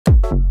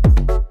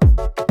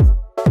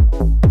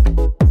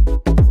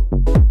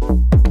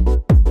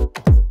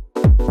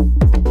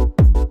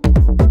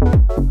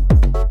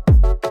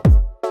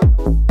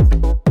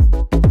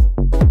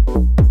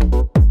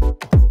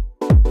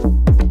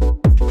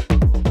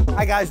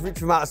Hi guys, Rich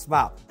from Art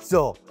Smart.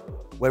 So,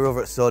 we're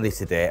over at Sony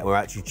today and we're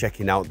actually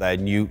checking out their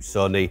new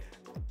Sony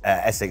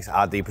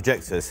SXRD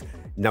projectors.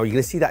 Now you're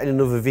going to see that in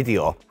another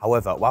video.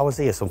 However, while I was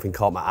here, something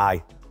caught my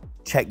eye.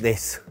 Check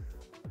this.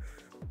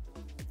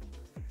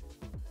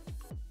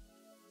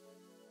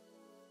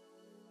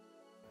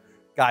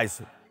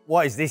 Guys,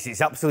 what is this?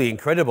 It's absolutely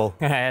incredible.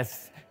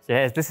 Yes,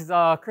 this is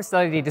our crystal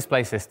LED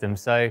display system.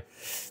 So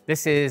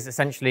this is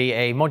essentially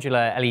a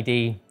modular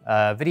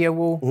LED video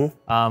wall,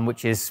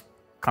 which is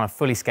kind of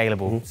fully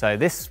scalable. So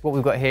what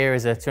we've got here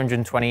is a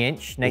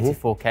 220-inch native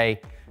 4K,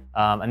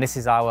 and this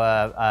is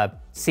our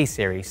C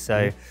series.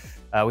 So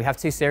we have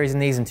two series in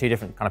these and two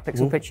different kind of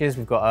pixel pitches.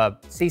 We've got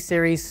a C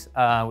series,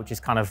 which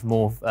is kind of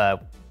more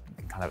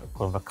kind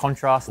of a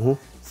contrast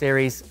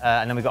series,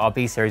 and then we've got our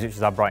B series, which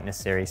is our brightness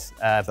series.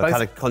 So both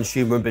kind of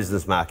consumer and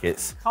business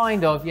markets.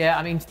 Kind of, yeah.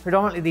 I mean,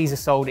 predominantly these are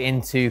sold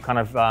into kind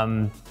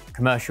of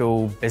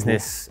commercial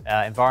business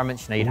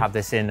environments. You know, you'd have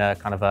this in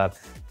kind of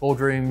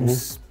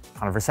boardrooms,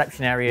 kind of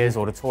reception areas,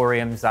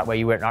 auditoriums. That way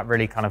you won't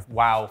really kind of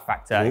wow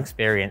factor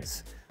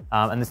experience.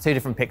 And there's two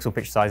different pixel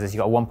pitch sizes. You've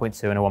got a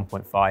 1.2 and a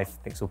 1.5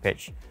 pixel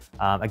pitch.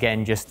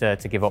 Again, just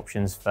to give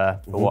options for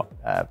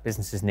what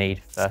businesses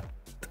need.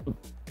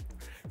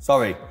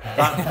 Sorry,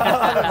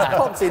 that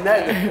popped in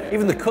there.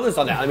 Even the colours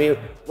on it. I mean,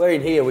 we're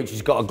in here, which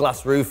has got a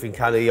glass roof in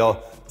kind of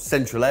your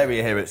central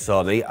area here at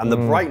Sony, and the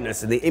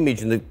brightness and the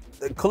image and the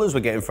colours we're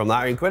getting from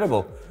that are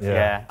incredible.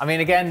 Yeah. I mean,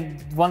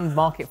 again, one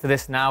market for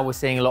this now we're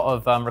seeing a lot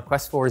of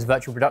requests for is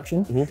virtual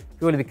production,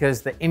 purely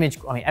because the image,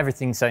 I mean,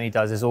 everything Sony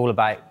does is all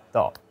about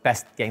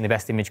getting the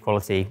best image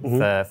quality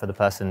for the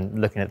person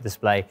looking at the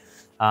display.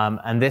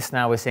 And this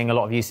now we're seeing a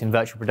lot of use in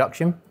virtual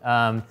production.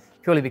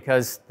 Purely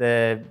because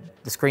the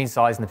screen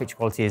size and the picture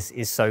quality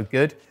is so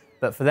good.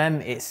 But for them,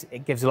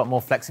 it gives a lot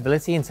more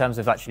flexibility in terms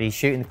of actually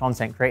shooting the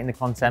content, creating the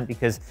content,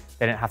 because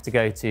they don't have to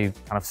go to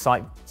kind of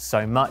site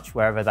so much,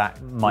 wherever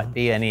that might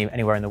be,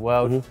 anywhere in the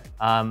world. You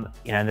know,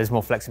 and there's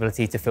more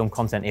flexibility to film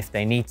content if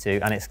they need to.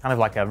 And it's kind of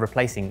like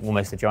replacing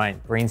almost a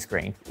giant green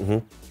screen.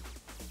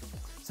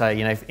 So,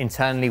 you know,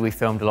 internally we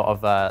filmed a lot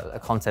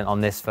of content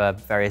on this for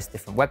various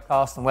different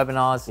webcasts and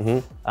webinars.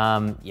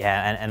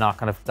 And our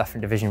kind of different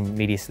division,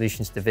 Media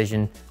Solutions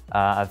division,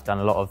 I've done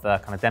a lot of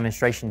kind of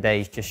demonstration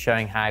days, just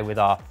showing how with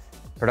our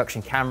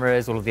production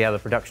cameras, all of the other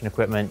production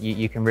equipment,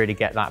 you can really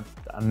get that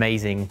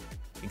amazing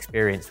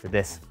experience with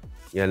this.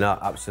 Yeah, no,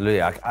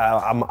 absolutely.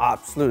 I'm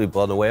absolutely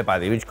blown away by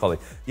the image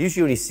quality.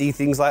 Usually when you see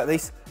things like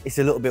this, it's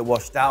a little bit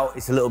washed out,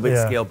 it's a little bit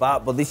scaled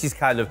back, but this is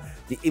kind of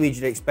the image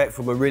you'd expect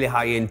from a really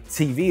high-end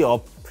TV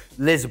or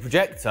laser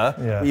projector.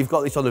 But you've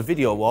got this on a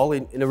video wall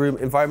in a room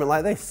environment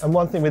like this. And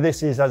one thing with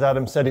this is, as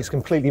Adam said, it's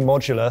completely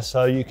modular,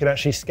 so you can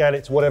actually scale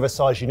it to whatever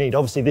size you need.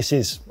 Obviously, this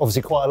is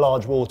quite a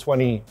large wall,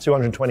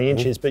 220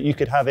 inches, but you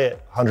could have it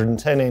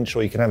 110 inch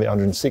or you can have it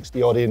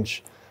 160 odd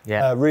inch.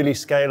 Really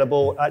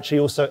scalable. Actually,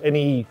 also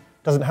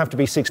doesn't have to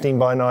be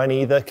 16:9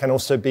 either. Can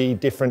also be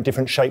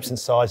different shapes and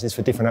sizes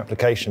for different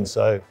applications.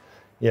 So,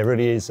 yeah,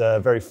 really is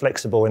very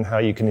flexible in how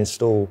you can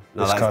install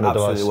this kind of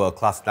device. Absolutely world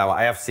class. Now,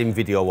 I have seen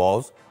video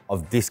walls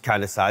of this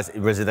kind of size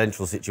in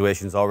residential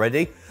situations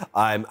already.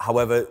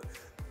 However,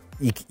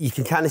 you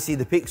can kind of see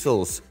the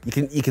pixels.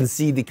 You can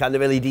see the kind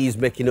of LEDs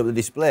making up the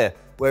display.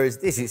 Whereas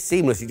this, it's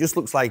seamless. It just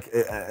looks like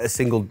a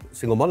single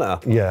monitor.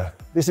 Yeah,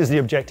 this is the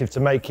objective, to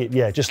make it,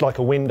 just like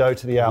a window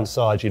to the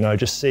outside, you know,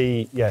 just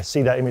see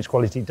that image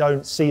quality.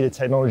 Don't see the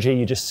technology,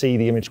 you just see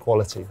the image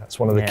quality. That's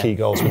one of the key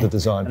goals with the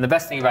design. And the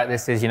best thing about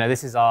this is, you know,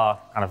 this is our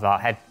kind of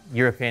our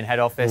European head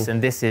office,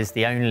 and this is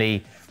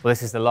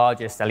this is the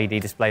largest LED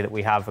display that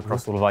we have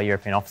across all of our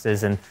European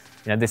offices. And,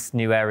 you know, this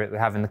new area that we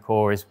have in the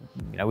core is,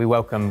 you know, we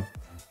welcome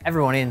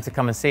everyone in to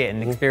come and see it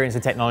and experience the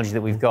technology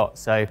that we've got.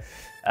 So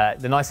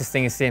the nicest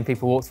thing is seeing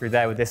people walk through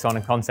there with this on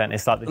and content.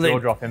 It's like the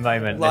jaw-dropping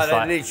moment.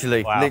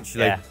 Literally.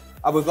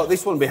 And we've got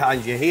this one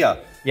behind you here.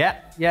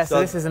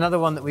 So this is another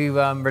one that we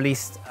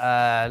released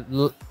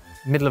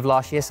middle of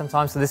last year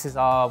sometime. So this is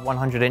our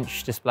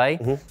 100-inch display.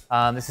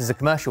 This is a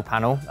commercial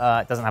panel.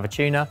 It doesn't have a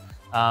tuner,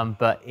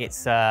 but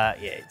it's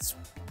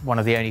one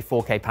of the only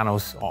 4K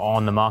panels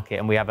on the market,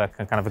 and we have a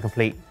kind of a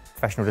complete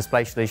professional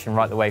display solution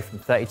right the way from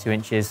 32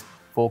 inches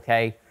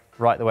 4K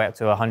right the way up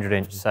to 100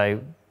 inch.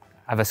 So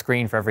have a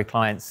screen for every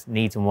client's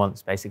needs and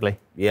wants, basically.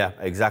 Yeah,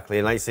 exactly.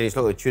 And like you say, it's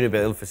not the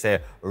tunability for, say,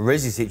 a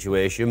Resi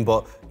situation,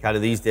 but kind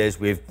of these days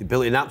with the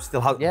built-in app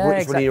still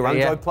running your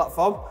Android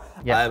platform.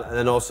 And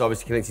then also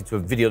obviously connected to a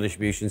video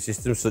distribution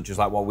system, such as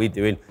like what we're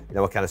doing in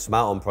our kind of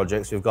smart home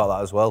projects. We've got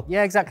that as well.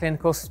 Yeah, exactly. And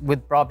of course,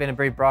 with Bravia and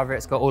Bravia,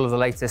 it's got all of the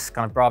latest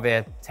kind of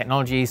Bravia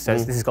technology. So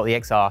this has got the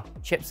XR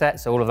chipset,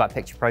 so all of that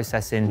picture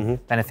processing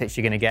benefits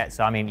you're going to get.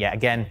 So I mean, yeah,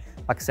 again,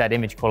 like I said,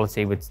 image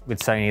quality with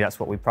Sony, that's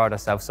what we pride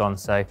ourselves on.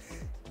 So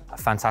a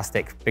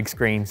fantastic big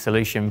screen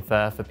solution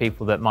for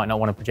people that might not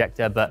want a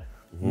projector, but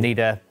need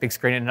a big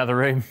screen in another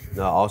room.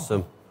 No,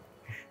 awesome.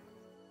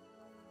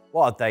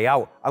 What a day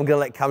out. I'm going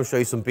to let Cam show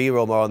you some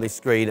B-roll more on this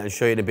screen and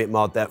show you in a bit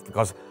more depth,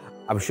 because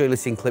I'm sure you've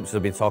seen clips that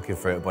have been talking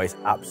through it, but it's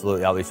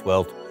absolutely out of this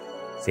world.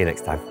 See you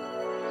next time.